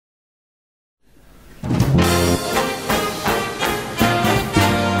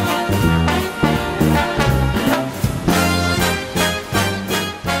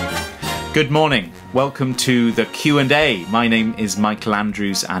Good morning. Welcome to the Q&A. My name is Michael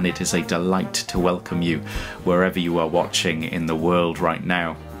Andrews and it is a delight to welcome you wherever you are watching in the world right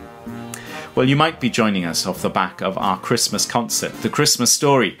now. Well, you might be joining us off the back of our Christmas concert, The Christmas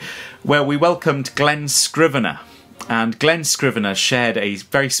Story, where we welcomed Glenn Scrivener. And Glenn Scrivener shared a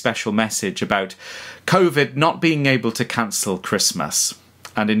very special message about COVID not being able to cancel Christmas.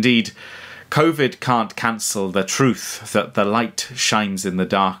 And indeed, COVID can't cancel the truth that the light shines in the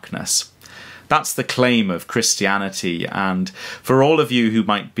darkness. That's the claim of Christianity, and for all of you who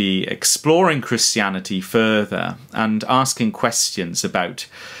might be exploring Christianity further and asking questions about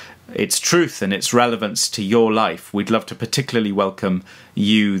its truth and its relevance to your life, we'd love to particularly welcome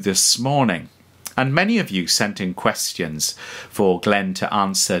you this morning. And many of you sent in questions for Glenn to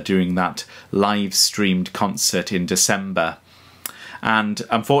answer during that live-streamed concert in December. And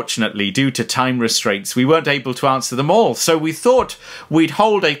unfortunately, due to time restraints, we weren't able to answer them all. So we thought we'd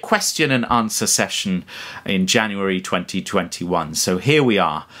hold a question and answer session in January 2021. So here we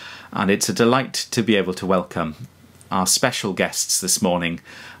are. And it's a delight to be able to welcome our special guests this morning,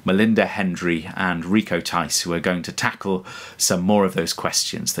 Melinda Hendry and Rico Tice, who are going to tackle some more of those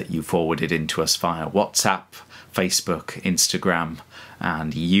questions that you forwarded into us via WhatsApp, Facebook, Instagram,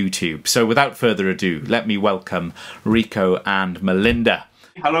 and YouTube. So without further ado, let me welcome Rico and Melinda.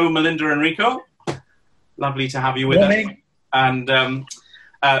 Hello, Melinda and Rico. Lovely to have you with us. And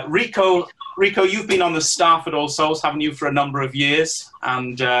Rico, you've been on the staff at All Souls, haven't you, for a number of years,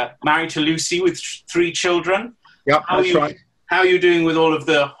 and married to Lucy with 3 children. Yep, that's right. How are you doing with all of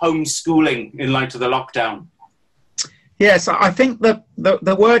the homeschooling in light of the lockdown? Yes, I think the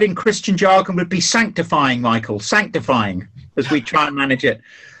word in Christian jargon would be sanctifying, Michael, sanctifying, as we try and manage it.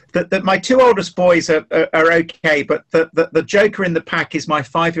 That my 2 oldest boys are okay, but the joker in the pack is my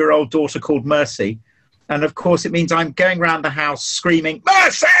 5-year-old daughter called Mercy. And of course, it means I'm going around the house screaming,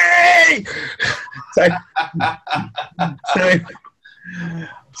 Mercy! So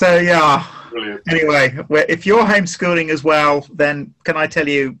yeah. Brilliant. Anyway, if you're homeschooling as well, then can I tell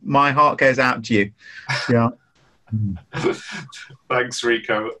you, my heart goes out to you. Yeah. Thanks,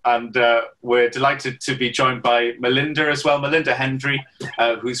 Rico. And we're delighted to be joined by Melinda as well, Melinda Hendry,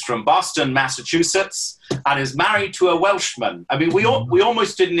 who's from Boston, Massachusetts, and is married to a Welshman. I mean, we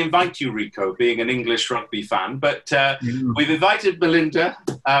almost didn't invite you, Rico, being an English rugby fan, but we've invited Melinda.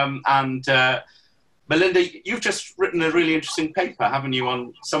 Melinda, you've just written a really interesting paper, haven't you,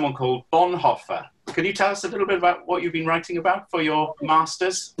 on someone called Bonhoeffer. Can you tell us a little bit about what you've been writing about for your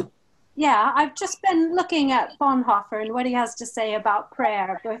master's? Yeah, I've just been looking at Bonhoeffer and what he has to say about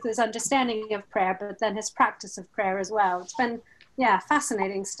prayer, both his understanding of prayer, but then his practice of prayer as well. It's been, yeah,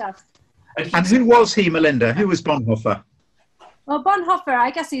 fascinating stuff. And who was he, Melinda? Who was Bonhoeffer? Well, Bonhoeffer,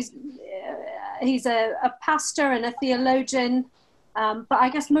 I guess he's a pastor and a theologian, but I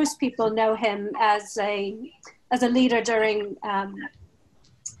guess most people know him as a leader during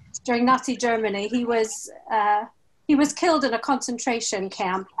Nazi Germany. He was killed in a concentration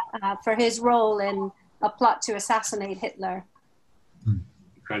camp for his role in a plot to assassinate Hitler.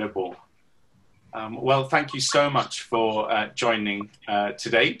 Incredible. Well, thank you so much for joining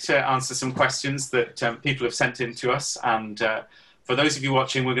today to answer some questions that people have sent in to us. And for those of you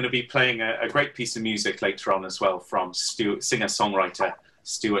watching, we're going to be playing a great piece of music later on as well from singer-songwriter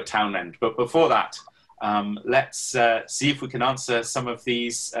Stuart Townend. But before that, let's see if we can answer some of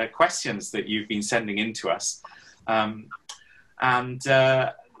these questions that you've been sending in to us.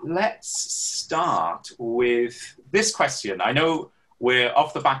 Let's start with this question. I know we're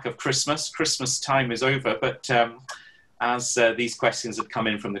off the back of Christmas. Christmas time is over, but as these questions have come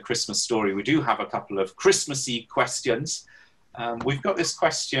in from the Christmas story, we do have a couple of Christmassy questions. We've got this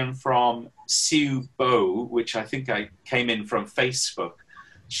question from Sue Bow, which I think came in from Facebook.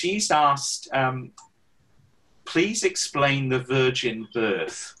 She's asked, please explain the virgin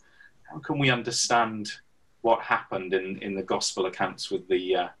birth. How can we understand what happened in the gospel accounts with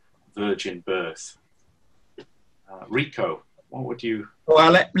the virgin birth? Rico, what would you...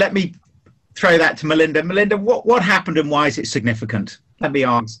 Well, let me throw that to Melinda. Melinda, what happened and why is it significant? Let me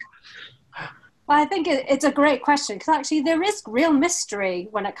ask. Well, I think it's a great question, because actually there is real mystery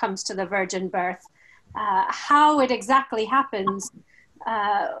when it comes to the virgin birth. How it exactly happens,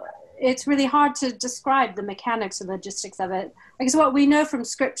 it's really hard to describe the mechanics and logistics of it. Because what we know from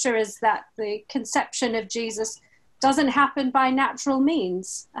Scripture is that the conception of Jesus doesn't happen by natural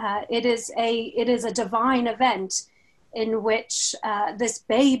means. It is a divine event in which this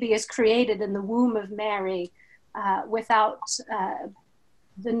baby is created in the womb of Mary without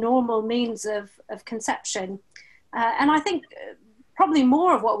the normal means of conception. And I think probably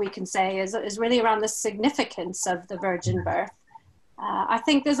more of what we can say is really around the significance of the virgin birth. I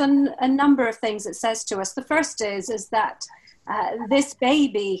think there's a number of things it says to us. The first is that this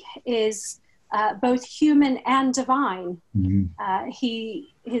baby is both human and divine.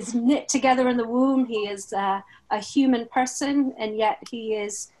 He is knit together in the womb. He is a human person, and yet he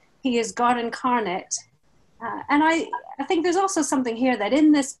is God incarnate. And I think there's also something here that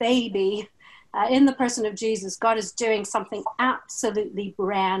in this baby, in the person of Jesus, God is doing something absolutely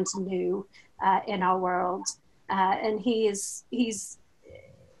brand new in our world. And this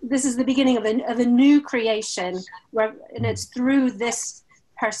is the beginning of a new creation, and it's through this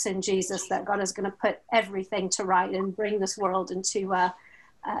person, Jesus, that God is going to put everything to right and bring this world into a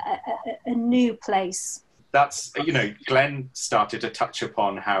new place. That's, Glenn started to touch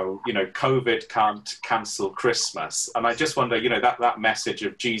upon how, COVID can't cancel Christmas. And I just wonder, that message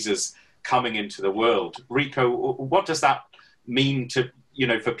of Jesus coming into the world. Rico, what does that mean to,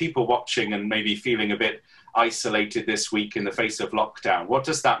 for people watching and maybe feeling a bit isolated this week in the face of lockdown? What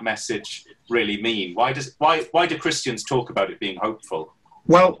does that message really mean? Why do Christians talk about it being hopeful?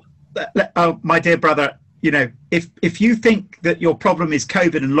 Well, my dear brother, if you think that your problem is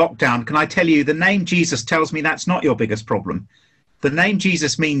COVID and lockdown, can I tell you the name Jesus tells me that's not your biggest problem. The name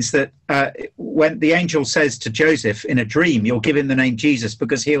Jesus means that when the angel says to Joseph in a dream, you'll give him the name Jesus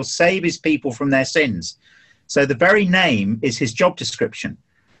because he'll save his people from their sins. So the very name is his job description.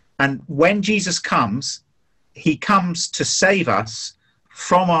 And when Jesus comes, he comes to save us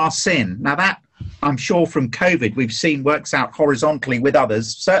from our sin. Now that, I'm sure from COVID, we've seen works out horizontally with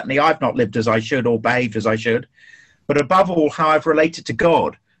others. Certainly I've not lived as I should or behaved as I should, but above all, how I've related to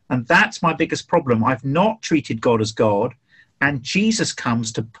God. And that's my biggest problem. I've not treated God as God, and Jesus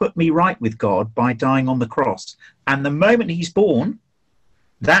comes to put me right with God by dying on the cross. And the moment he's born,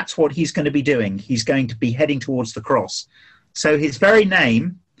 that's what he's going to be doing. He's going to be heading towards the cross. So his very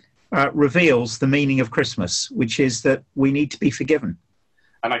name reveals the meaning of Christmas, which is that we need to be forgiven.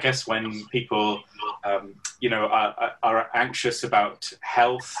 And I guess when people, are anxious about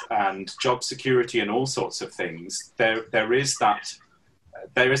health and job security and all sorts of things, there is that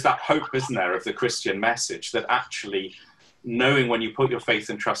hope, isn't there, of the Christian message that actually, knowing when you put your faith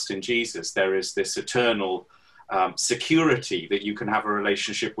and trust in Jesus, there is this eternal security that you can have a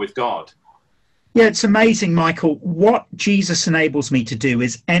relationship with God. Yeah, it's amazing, Michael. What Jesus enables me to do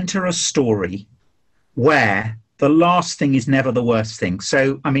is enter a story where the last thing is never the worst thing.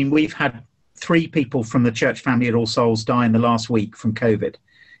 So, I mean, we've had 3 people from the church family at All Souls die in the last week from COVID.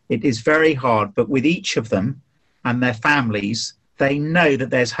 It is very hard, but with each of them and their families, they know that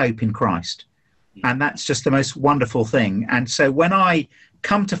there's hope in Christ. And that's just the most wonderful thing. And so when I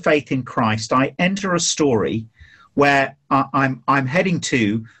come to faith in Christ, I enter a story where I'm heading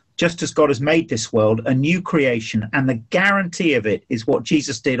to, just as God has made this world, a new creation. And the guarantee of it is what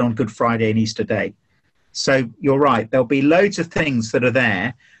Jesus did on Good Friday and Easter Day. So you're right, there'll be loads of things that are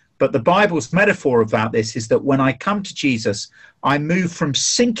there, but the Bible's metaphor about this is that when I come to Jesus, I move from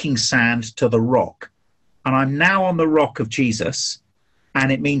sinking sand to the rock, and I'm now on the rock of Jesus,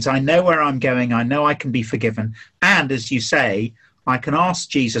 and it means I know where I'm going, I know I can be forgiven, and as you say, I can ask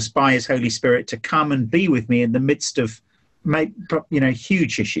Jesus by his Holy Spirit to come and be with me in the midst of,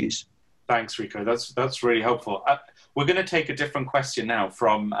 huge issues. Thanks, Rico. That's really helpful. We're going to take a different question now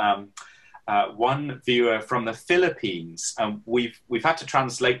from one viewer from the Philippines. We've had to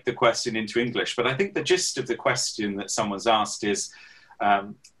translate the question into English, but I think the gist of the question that someone's asked is,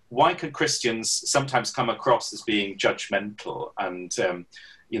 why can Christians sometimes come across as being judgmental? And,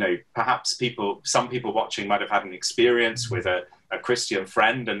 perhaps some people watching might have had an experience with a Christian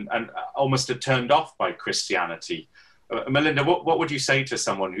friend and almost are turned off by Christianity. Melinda, what would you say to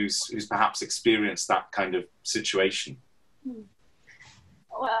someone who's perhaps experienced that kind of situation?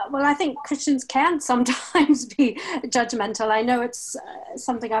 Well, I think Christians can sometimes be judgmental. I know it's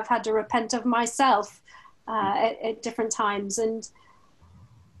something I've had to repent of myself at different times. And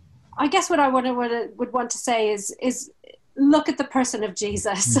I guess what I would want to say is look at the person of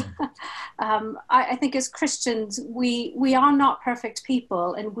Jesus. I think as Christians, we are not perfect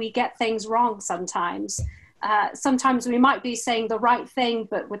people, and we get things wrong sometimes. Sometimes we might be saying the right thing,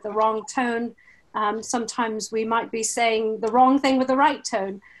 but with the wrong tone. Sometimes we might be saying the wrong thing with the right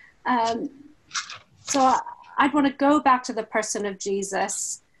tone. So I'd want to go back to the person of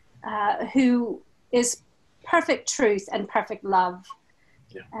Jesus, who is perfect truth and perfect love,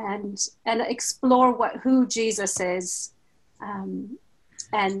 and explore who Jesus is,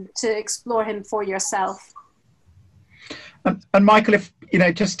 and to explore him for yourself. And Michael, if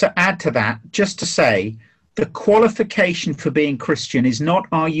just to add to that, just to say, the qualification for being Christian is not,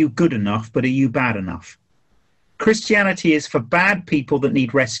 are you good enough, but are you bad enough? Christianity is for bad people that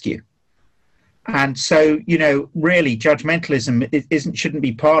need rescue. And so, you know, really, judgmentalism shouldn't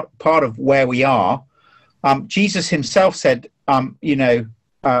be part of where we are. Jesus himself said, you know,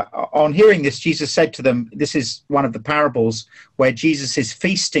 on hearing this, Jesus said to them, this is one of the parables where Jesus is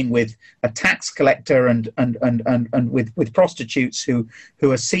feasting with a tax collector and with prostitutes who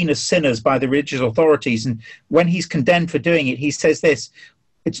are seen as sinners by the religious authorities. And when he's condemned for doing it, he says this: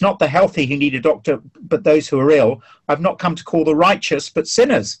 it's not the healthy who need a doctor, but those who are ill. I've not come to call the righteous, but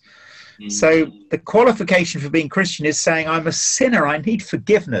sinners. So the qualification for being Christian is saying, I'm a sinner, I need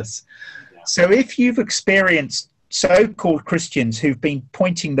forgiveness. Yeah. So if you've experienced so-called Christians who've been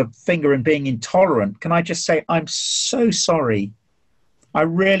pointing the finger and being intolerant, can I just say, I'm so sorry. I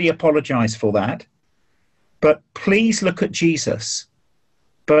really apologize for that. But please look at Jesus.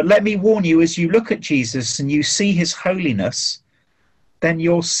 But let me warn you, as you look at Jesus and you see his holiness, then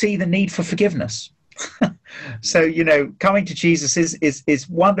you'll see the need for forgiveness. So, you know, coming to Jesus is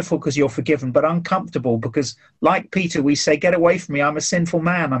wonderful because you're forgiven, but uncomfortable because, like Peter, we say, get away from me, I'm a sinful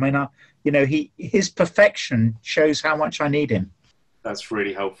man. I mean, you know, his perfection shows how much I need him. That's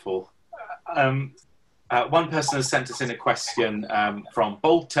really helpful. One person has sent us in a question from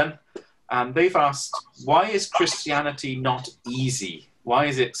Bolton, and they've asked, why is Christianity not easy? Why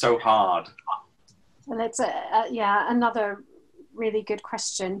is it so hard? Well, it's another really good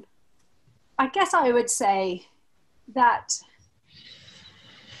question. I guess I would say that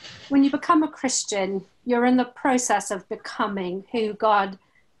when you become a Christian, you're in the process of becoming who God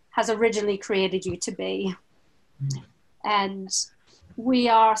has originally created you to be. And we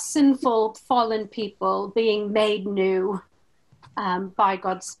are sinful, fallen people being made new by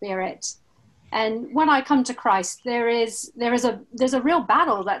God's Spirit. And when I come to Christ, there's a real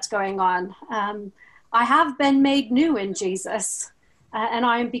battle that's going on. I have been made new in Jesus. And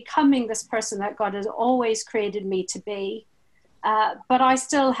I am becoming this person that God has always created me to be. But I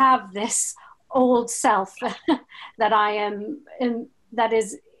still have this old self that I am, that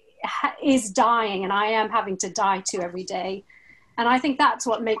is dying, and I am having to die to every day. And I think that's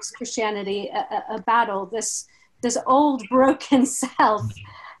what makes Christianity a battle. This old broken self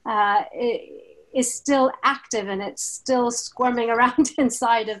is still active, and it's still squirming around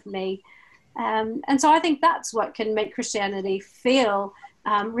inside of me. And so I think that's what can make Christianity feel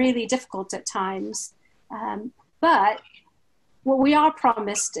really difficult at times. But what we are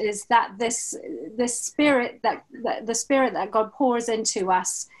promised is that this spirit that the spirit that God pours into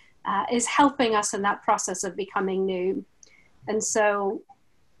us is helping us in that process of becoming new. And so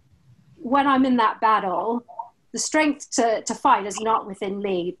when I'm in that battle, the strength to fight is not within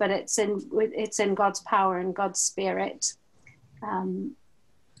me, but it's in God's power and God's Spirit.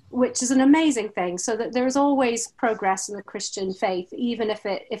 Which is an amazing thing, so that there is always progress in the Christian faith, even if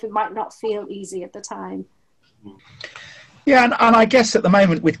it might not feel easy at the time. Yeah, and I guess at the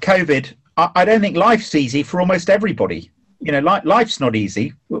moment with COVID, I don't think life's easy for almost everybody. You know, life's not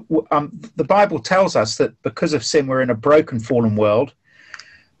easy. The Bible tells us that because of sin, we're in a broken, fallen world,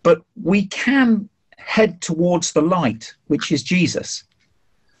 but we can head towards the light, which is Jesus.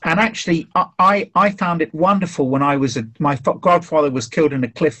 And actually, I found it wonderful when my godfather was killed in a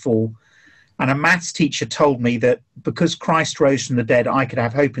cliff fall, and a maths teacher told me that because Christ rose from the dead, I could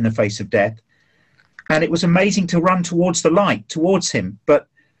have hope in the face of death. And it was amazing to run towards the light, towards him. But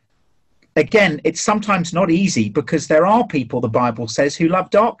again, it's sometimes not easy because there are people, the Bible says, who love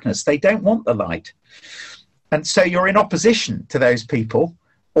darkness. They don't want the light. And so you're in opposition to those people,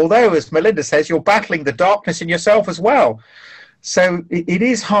 although, as Melinda says, you're battling the darkness in yourself as well. So it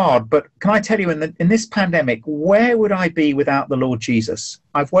is hard, but can I tell you, in this pandemic, where would I be without the Lord Jesus?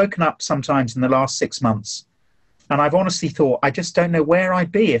 I've woken up sometimes in the last 6 months, and I've honestly thought, I just don't know where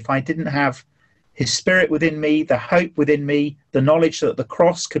I'd be if I didn't have his Spirit within me, the hope within me, the knowledge that the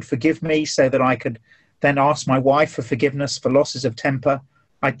cross could forgive me so that I could then ask my wife for forgiveness for losses of temper.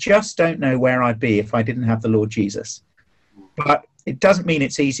 I just don't know where I'd be if I didn't have the Lord Jesus. But it doesn't mean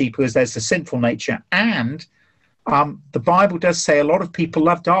it's easy, because there's the sinful nature, and the Bible does say a lot of people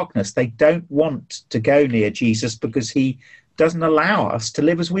love darkness. They don't want to go near Jesus because he doesn't allow us to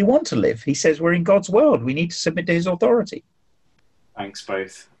live as we want to live. He says we're in God's world. We need to submit to his authority. Thanks,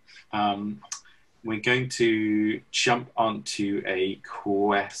 both. We're going to jump onto a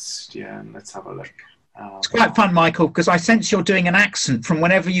question. Let's have a look. It's quite fun, Michael, because I sense you're doing an accent from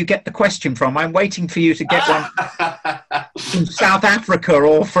whenever you get the question from. I'm waiting for you to get one from South Africa,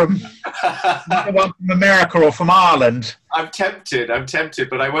 or from one from America, or from Ireland. I'm tempted,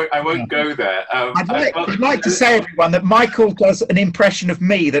 but I won't go there. I'd like to say, everyone, that Michael does an impression of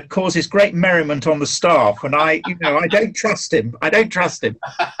me that causes great merriment on the staff, and I don't trust him.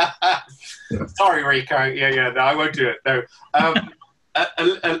 Sorry, Rico. Yeah, no, I won't do it. No.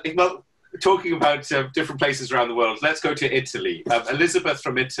 Well, talking about different places around the world, let's go to Italy. Elizabeth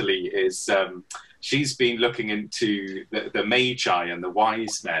from Italy is, she's been looking into the Magi and the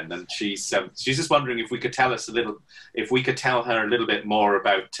wise men, and she's just wondering if we could tell her a little bit more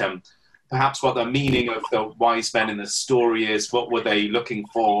about perhaps what the meaning of the wise men in the story is. What were they looking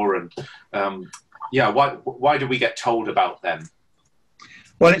for, and why do we get told about them?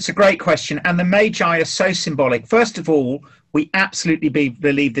 Well, it's a great question, and the Magi are so symbolic. First of all, we absolutely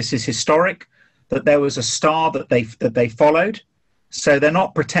believe this is historic, that there was a star that they followed. So they're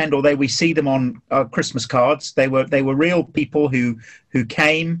not pretend, although we see them on Christmas cards. They were real people who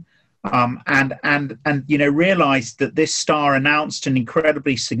came and realized that this star announced an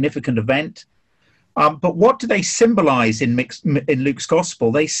incredibly significant event. But what do they symbolize in Luke's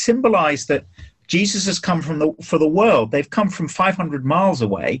gospel? They symbolize that Jesus has come for the world. They've come from 500 miles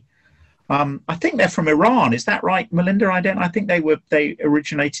away. I think they're from Iran. Is that right, Melinda? I think they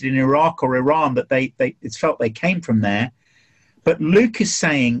originated in Iraq or Iran. That it's felt they came from there. But Luke is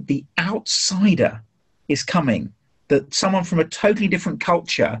saying the outsider is coming. That someone from a totally different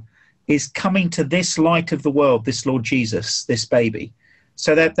culture is coming to this light of the world, this Lord Jesus, this baby.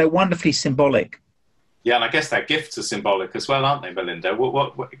 So they're wonderfully symbolic. Yeah, and I guess their gifts are symbolic as well, aren't they, Melinda?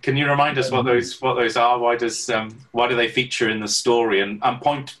 What can you remind us what those are? Why do they feature in the story and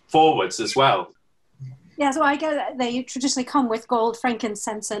point forwards as well? Yeah, so I guess they traditionally come with gold,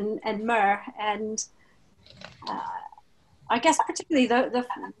 frankincense, and myrrh, and I guess particularly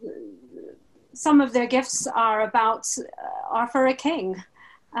some of their gifts are for a king,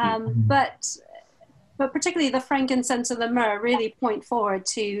 but particularly the frankincense and the myrrh really point forward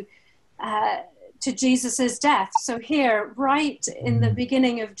to Jesus's death. So here, right in the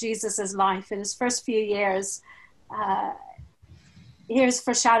beginning of Jesus's life, in his first few years, here's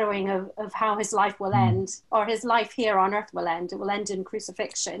foreshadowing of how his life will end, or his life here on earth will end. It will end in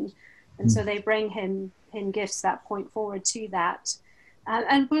crucifixion, and so they bring him gifts that point forward to that.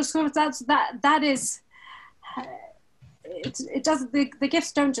 And so that is. The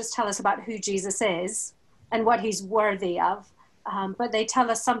gifts don't just tell us about who Jesus is and what he's worthy of. But they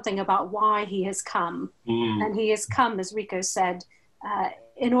tell us something about why he has come. And he has come, as Rico said,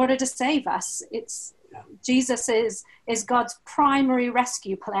 in order to save us. Jesus is God's primary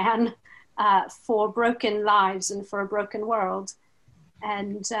rescue plan for broken lives and for a broken world.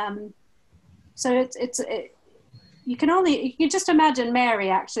 And so you can just imagine Mary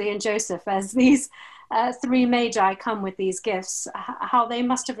actually and Joseph as these three magi come with these gifts, how they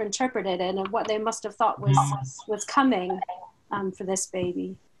must have interpreted it and what they must have thought was coming for this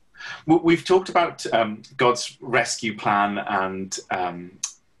baby. We've talked about God's rescue plan, and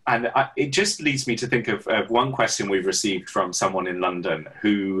it just leads me to think of one question we've received from someone in London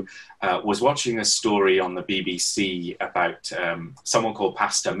who was watching a story on the BBC about someone called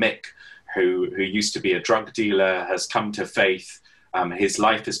Pastor Mick, who used to be a drug dealer, has come to faith. His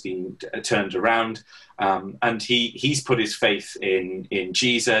life has been turned around, and he's put his faith in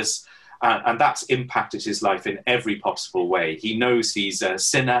Jesus. And that's impacted his life in every possible way. He knows he's a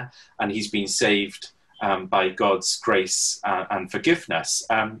sinner and he's been saved by God's grace and forgiveness.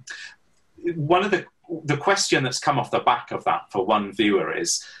 One of the question that's come off the back of that for one viewer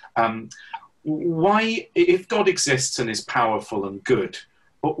is, why, if God exists and is powerful and good,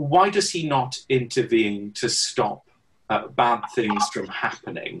 why does he not intervene to stop bad things from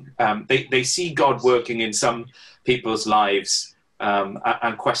happening? They see God working in some people's lives,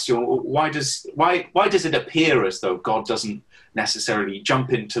 and question why does it appear as though God doesn't necessarily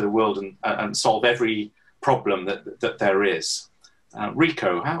jump into the world and solve every problem that there is?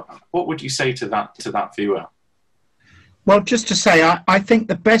 Rico, what would you say to that viewer? Well, just to say, I think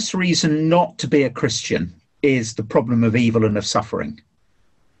the best reason not to be a Christian is the problem of evil and of suffering.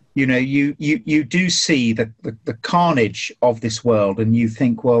 You know, you do see the carnage of this world, and you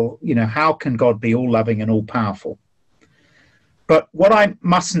think, well, how can God be all loving and all powerful? But what I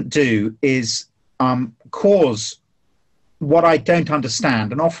mustn't do is cause what I don't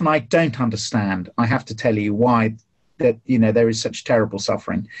understand, and often I don't understand. I have to tell you why there is such terrible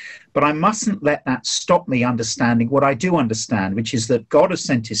suffering. But I mustn't let that stop me understanding what I do understand, which is that God has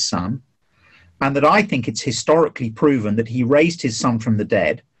sent his son, and that I think it's historically proven that he raised his son from the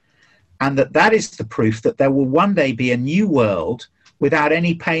dead, and that is the proof that there will one day be a new world without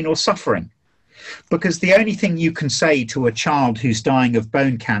any pain or suffering. Because the only thing you can say to a child who's dying of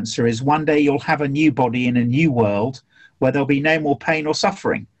bone cancer is one day you'll have a new body in a new world where there'll be no more pain or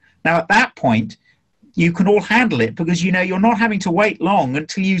suffering. Now, at that point, you can all handle it because you're not having to wait long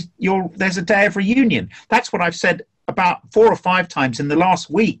until there's a day of reunion. That's what I've said about 4 or 5 times in the last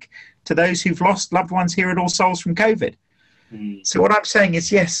week to those who've lost loved ones here at All Souls from COVID. So what I'm saying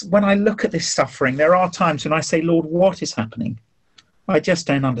is, yes, when I look at this suffering, there are times when I say, Lord, what is happening? I just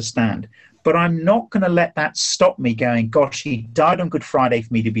don't understand. But I'm not going to let that stop me going, gosh, he died on Good Friday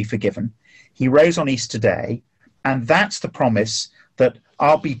for me to be forgiven. He rose on Easter Day. And that's the promise that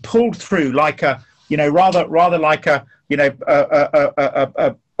I'll be pulled through like a, rather like a,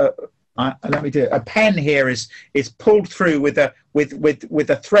 let me do it. A pen here is pulled through with a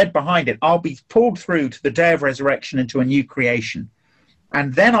thread behind it. I'll be pulled through to the day of resurrection into a new creation.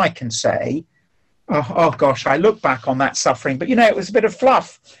 And then I can say, oh gosh, I look back on that suffering, but it was a bit of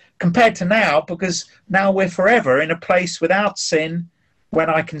fluff compared to now, because now we're forever in a place without sin, when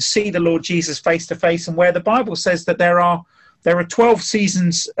I can see the Lord Jesus face to face, and where the Bible says that there are 12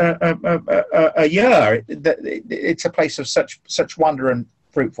 seasons a year. It's a place of such wonder and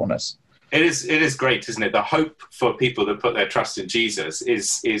fruitfulness. It is great, isn't it? The hope for people that put their trust in Jesus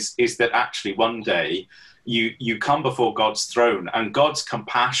is that actually one day you come before God's throne, and God's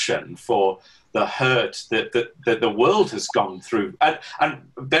compassion for the hurt that the world has gone through. And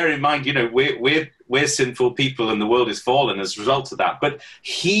bear in mind, we're sinful people and the world is fallen as a result of that. But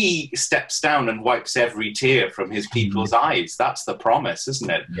he steps down and wipes every tear from his people's eyes. That's the promise,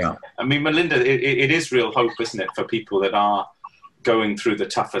 isn't it? Yeah. I mean, Melinda, it is real hope, isn't it, for people that are going through the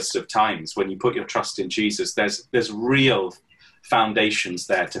toughest of times. When you put your trust in Jesus, there's real foundations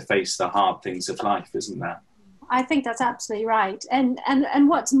there to face the hard things of life, isn't there? I think that's absolutely right. And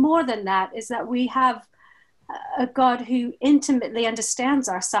what's more than that is that we have a God who intimately understands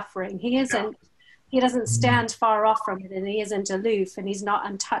our suffering. He doesn't stand far off from it, and he isn't aloof, and he's not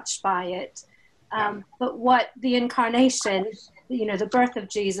untouched by it. But what the incarnation, the birth of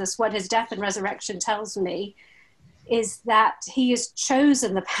Jesus, what his death and resurrection tells me is that he has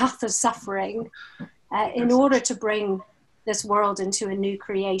chosen the path of suffering in order to bring this world into a new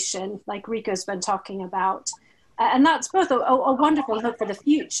creation, like Rico's been talking about. And that's both a wonderful hope for the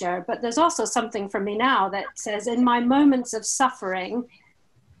future, but there's also something for me now that says, in my moments of suffering,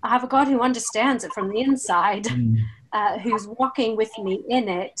 I have a God who understands it from the inside, who's walking with me in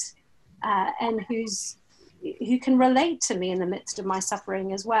it, and who can relate to me in the midst of my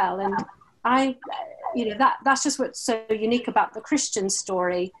suffering as well. And that's just what's so unique about the Christian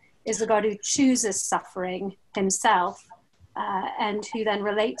story, is the God who chooses suffering himself, and who then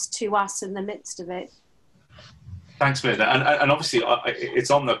relates to us in the midst of it. Thanks, Melinda. And obviously,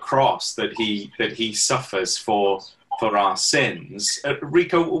 it's on the cross that he suffers for our sins.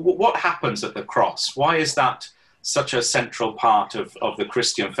 Rico, what happens at the cross? Why is that such a central part of the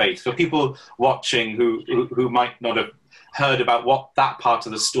Christian faith? For people watching who might not have heard about what that part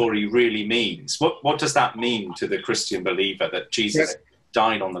of the story really means, what does that mean to the Christian believer, that Jesus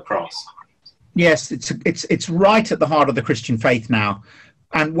died on the cross? Yes, it's right at the heart of the Christian faith now.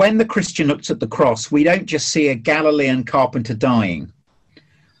 And when the Christian looks at the cross, we don't just see a Galilean carpenter dying.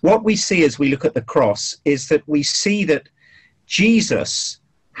 What we see as we look at the cross is that we see that Jesus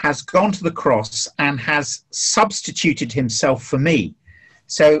has gone to the cross and has substituted himself for me.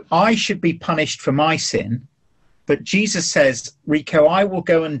 So I should be punished for my sin, but Jesus says, Rico, I will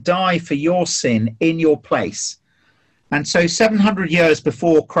go and die for your sin in your place. And so 700 years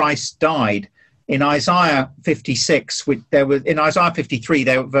before Christ died, in Isaiah 56, in Isaiah 53,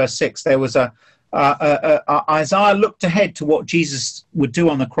 verse 6, there was Isaiah looked ahead to what Jesus would do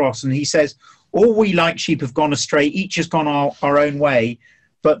on the cross, and he says, all we like sheep have gone astray, each has gone our own way,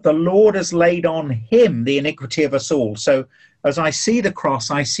 but the Lord has laid on him the iniquity of us all. So as I see the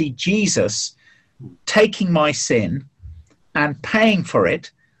cross, I see Jesus taking my sin and paying for it,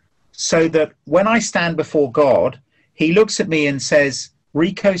 so that when I stand before God, he looks at me and says,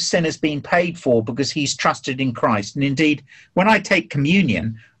 Rico's sin has been paid for because he's trusted in Christ. And indeed, when I take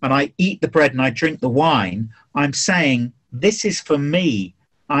communion and I eat the bread and I drink the wine, I'm saying, this is for me.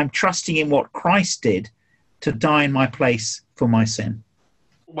 I'm trusting in what Christ did to die in my place for my sin.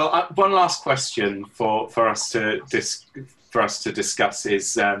 Well, one last question for us to discuss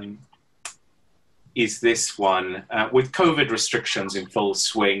is this one. With COVID restrictions in full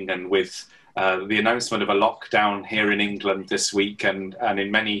swing, and with the announcement of a lockdown here in England this week, and in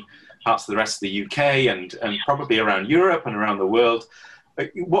many parts of the rest of the UK, and probably around Europe and around the world,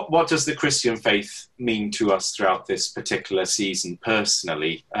 what does the Christian faith mean to us throughout this particular season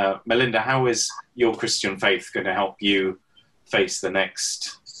personally? Melinda, how is your Christian faith going to help you face the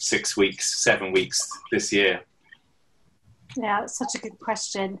next 6 weeks, 7 weeks this year? Yeah, that's such a good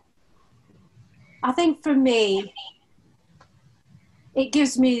question. I think for me, it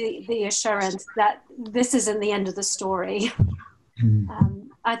gives me the assurance that this isn't the end of the story.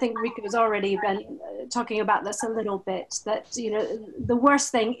 I think Rico has already been talking about this a little bit, that, the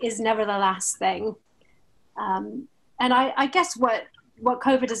worst thing is never the last thing. And I guess what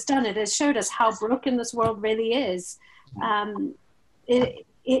COVID has done, it has showed us how broken this world really is.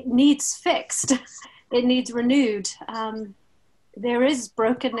 It needs fixed. It needs renewed. There is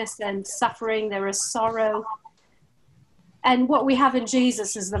brokenness and suffering. There is sorrow. And what we have in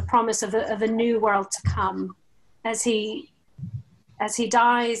Jesus is the promise of a new world to come. As he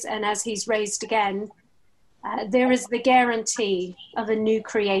dies and as he's raised again, there is the guarantee of a new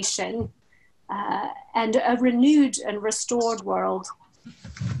creation and a renewed and restored world.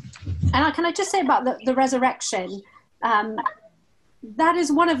 And can I just say about the resurrection? That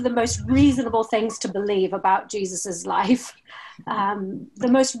is one of the most reasonable things to believe about Jesus's life. The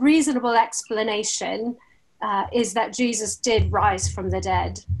most reasonable explanation is that Jesus did rise from the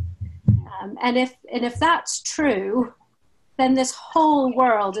dead. And if that's true, then this whole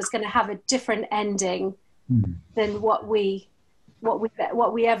world is going to have a different ending than what we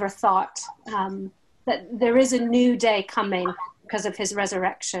ever thought. That there is a new day coming because of his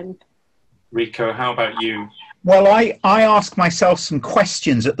resurrection. Rico, how about you? Well, I ask myself some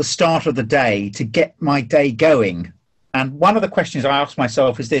questions at the start of the day to get my day going. And one of the questions I ask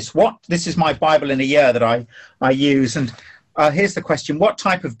myself is this: this is my Bible in a year that I use. And here's the question: what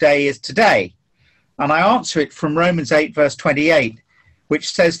type of day is today? And I answer it from Romans 8, verse 28,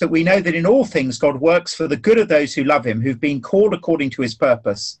 which says that we know that in all things God works for the good of those who love him, who've been called according to his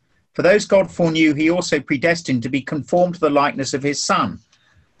purpose. For those God foreknew, he also predestined to be conformed to the likeness of his Son.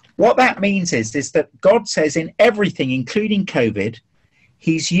 What that means is that God says in everything, including COVID,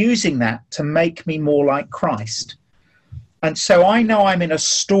 he's using that to make me more like Christ. And so I know I'm in a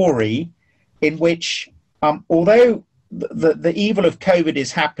story in which, although the evil of COVID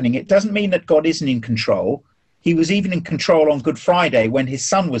is happening, it doesn't mean that God isn't in control. He was even in control on Good Friday when his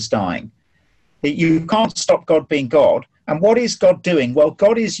son was dying. You can't stop God being God. And what is God doing? Well,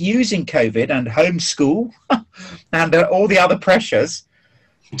 God is using COVID and homeschool and all the other pressures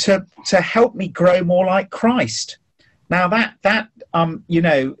to help me grow more like Christ. Now that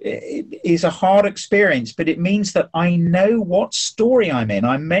is a hard experience, but it means that I know what story I'm in.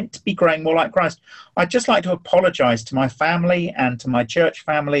 I'm meant to be growing more like Christ. I'd just like to apologize to my family and to my church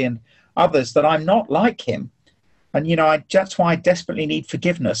family and others that I'm not like him. And, that's why I desperately need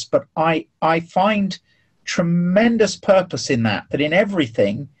forgiveness. But I find tremendous purpose in that in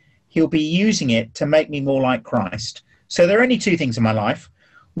everything, he'll be using it to make me more like Christ. So there are only two things in my life.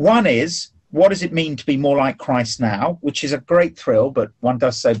 One is, what does it mean to be more like Christ now, which is a great thrill, but one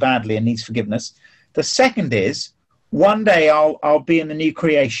does so badly and needs forgiveness. The second is, one day I'll be in the new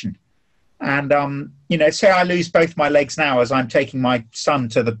creation. And, say I lose both my legs now as I'm taking my son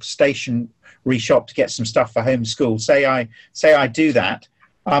to the stationery shop to get some stuff for homeschool. Say I do that.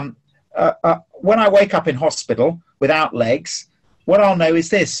 When I wake up in hospital without legs, what I'll know is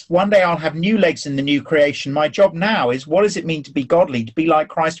this: one day I'll have new legs in the new creation. My job now is, what does it mean to be godly, to be like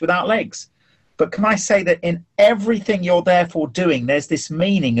Christ without legs? But can I say that in everything you're therefore doing, there's this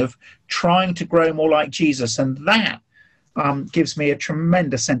meaning of trying to grow more like Jesus, and that gives me a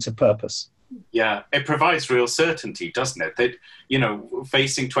tremendous sense of purpose. Yeah, it provides real certainty, doesn't it? That,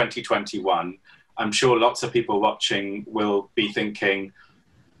 facing 2021, I'm sure lots of people watching will be thinking,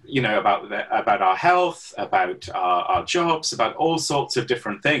 about our health, about our jobs, about all sorts of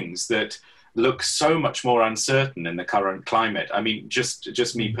different things that look so much more uncertain in the current climate. I mean,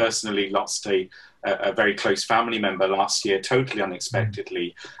 just me personally lost a very close family member last year, totally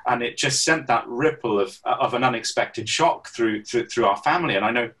unexpectedly, and it just sent that ripple of an unexpected shock through our family. And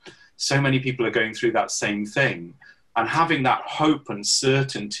I know so many people are going through that same thing, and having that hope and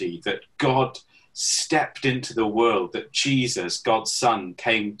certainty that God stepped into the world, that Jesus, God's Son,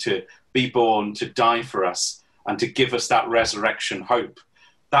 came to be born, to die for us, and to give us that resurrection hope.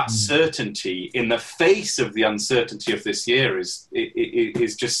 That certainty in the face of the uncertainty of this year is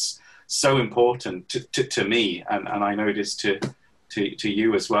just so important to me, and I know it is to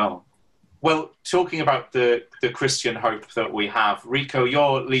you as well. Well, talking about the Christian hope that we have, Rico,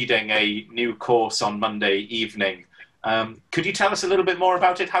 you're leading a new course on Monday evening. Could you tell us a little bit more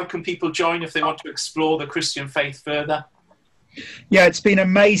about it? How can people join if they want to explore the Christian faith further? Yeah, it's been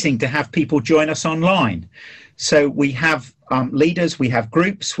amazing to have people join us online. So we have leaders, we have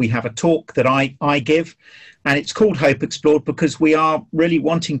groups, we have a talk that I give, and it's called Hope Explored because we are really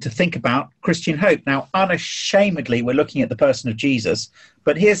wanting to think about Christian hope. Now, unashamedly, we're looking at the person of Jesus,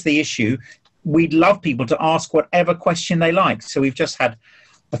 but here's the issue. We'd love people to ask whatever question they like. So we've just had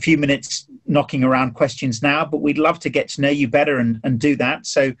a few minutes knocking around questions now, but we'd love to get to know you better and do that.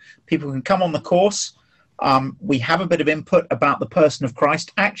 So people can come on the course. We have a bit of input about the person of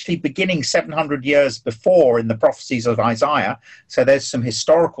Christ, actually beginning 700 years before in the prophecies of Isaiah. So there's some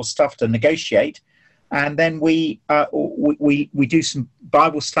historical stuff to negotiate. and then we do some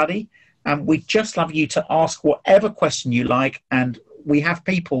Bible study, and we'd just love you to ask whatever question you like, and we have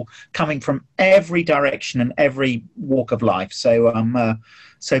people coming from every direction and every walk of life. So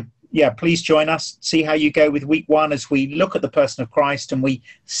yeah, please join us. See how you go with week 1 as we look at the person of Christ and we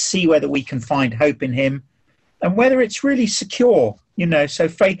see whether we can find hope in him and whether it's really secure. You know, so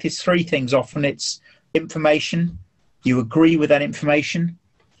faith is 3 things. Often it's information, you agree with that information,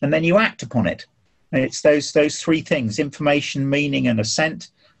 and then you act upon it. And it's those 3 things: information, meaning, and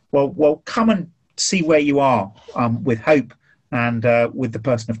assent. Well, come and see where you are with hope and with the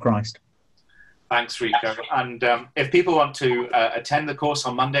person of Christ. Thanks, Rico. And if people want to attend the course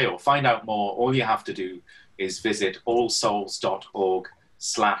on Monday or find out more, all you have to do is visit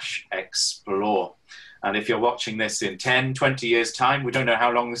allsouls.org/explore. And if you're watching this in 10, 20 years' time, we don't know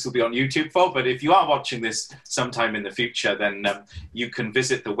how long this will be on YouTube for, but if you are watching this sometime in the future, then you can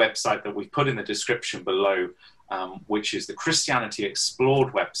visit the website that we've put in the description below, which is the Christianity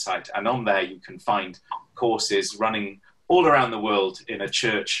Explored website. And on there, you can find courses running all around the world in a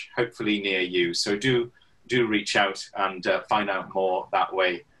church, hopefully near you. So do reach out and find out more that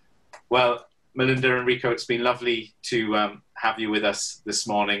way. Well, Melinda and Rico, it's been lovely to have you with us this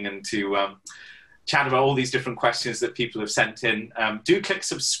morning and to chat about all these different questions that people have sent in. Do click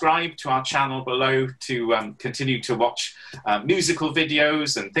subscribe to our channel below to continue to watch musical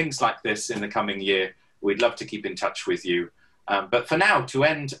videos and things like this in the coming year. We'd love to keep in touch with you. But for now, to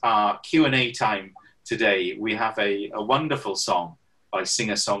end our Q&A time today, we have a wonderful song by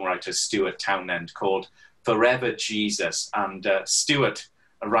singer-songwriter Stuart Townend called Forever Jesus. And Stuart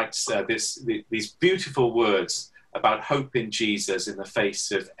writes these beautiful words about hope in Jesus in the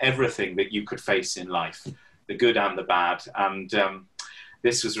face of everything that you could face in life, the good and the bad. And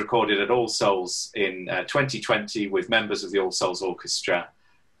this was recorded at All Souls in 2020 with members of the All Souls Orchestra.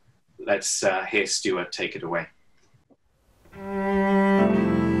 Let's hear Stuart take it away.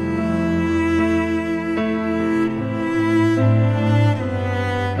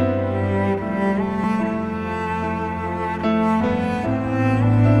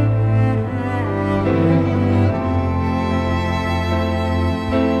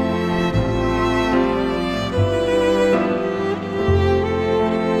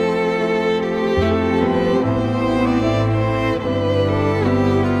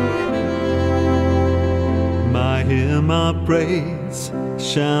 Our praise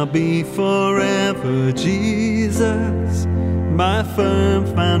shall be forever, Jesus, my firm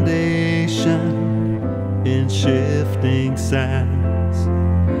foundation in shifting sands,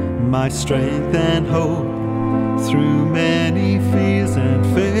 my strength and hope through many fears and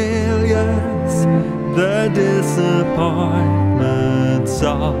failures, the disappointments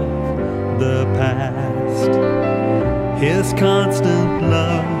of the past. His constant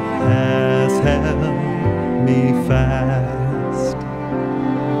love has held me fast.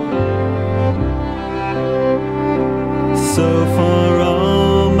 So for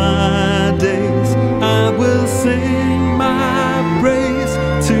all my days I will sing my praise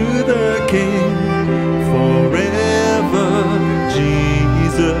to the King forever,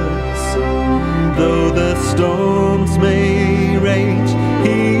 Jesus. Though the storms may rage,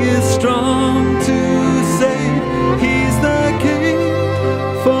 he is strong to save. He's the King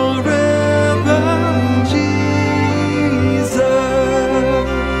forever.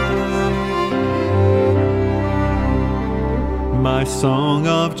 My song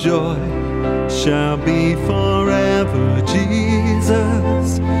of joy shall be forever,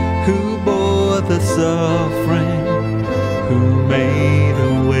 Jesus, who bore the suffering, who made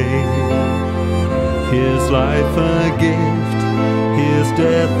a way. His life a gift, his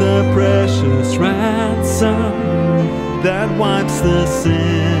death a precious ransom that wipes the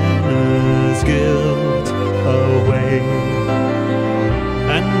sinner's guilt away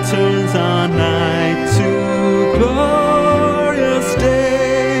and turns our night to glorious day.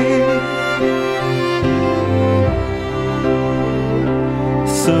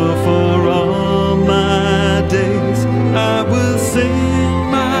 So for all my days I will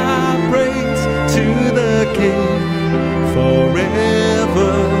sing my praise to the King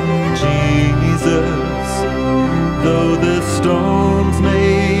forever, Jesus. Though the storms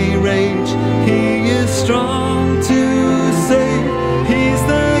may rage, he is strong to save. He's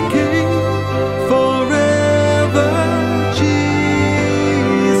the King forever,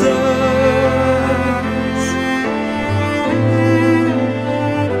 Jesus.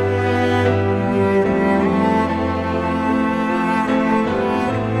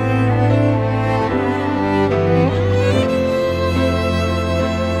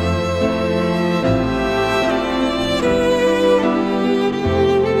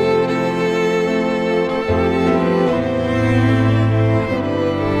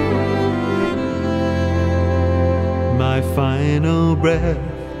 breath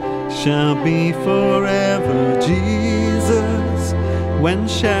shall be forever. Jesus, when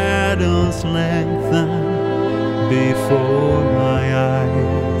shadows lengthen before my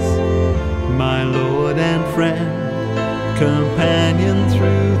eyes, my Lord and friend, companion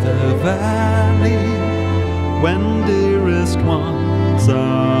through the valley, when dearest ones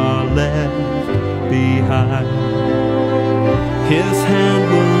are left behind. His hand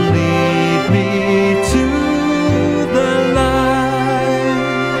will lead me to the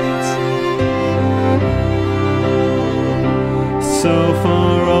light. So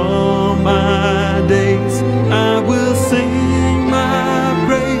for all my days I will sing my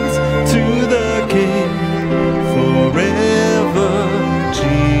praise to the King forever.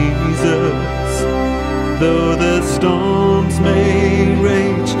 Jesus, though the storms may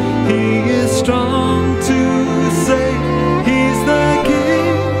rage, He is strong to save. He's the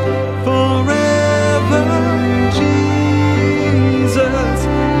King forever. Jesus,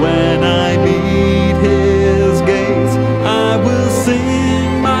 when I meet His gaze, I will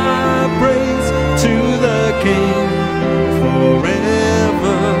sing my praise to the King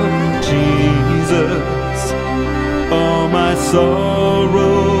forever. Jesus, all my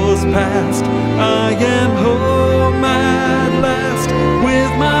sorrows past, I am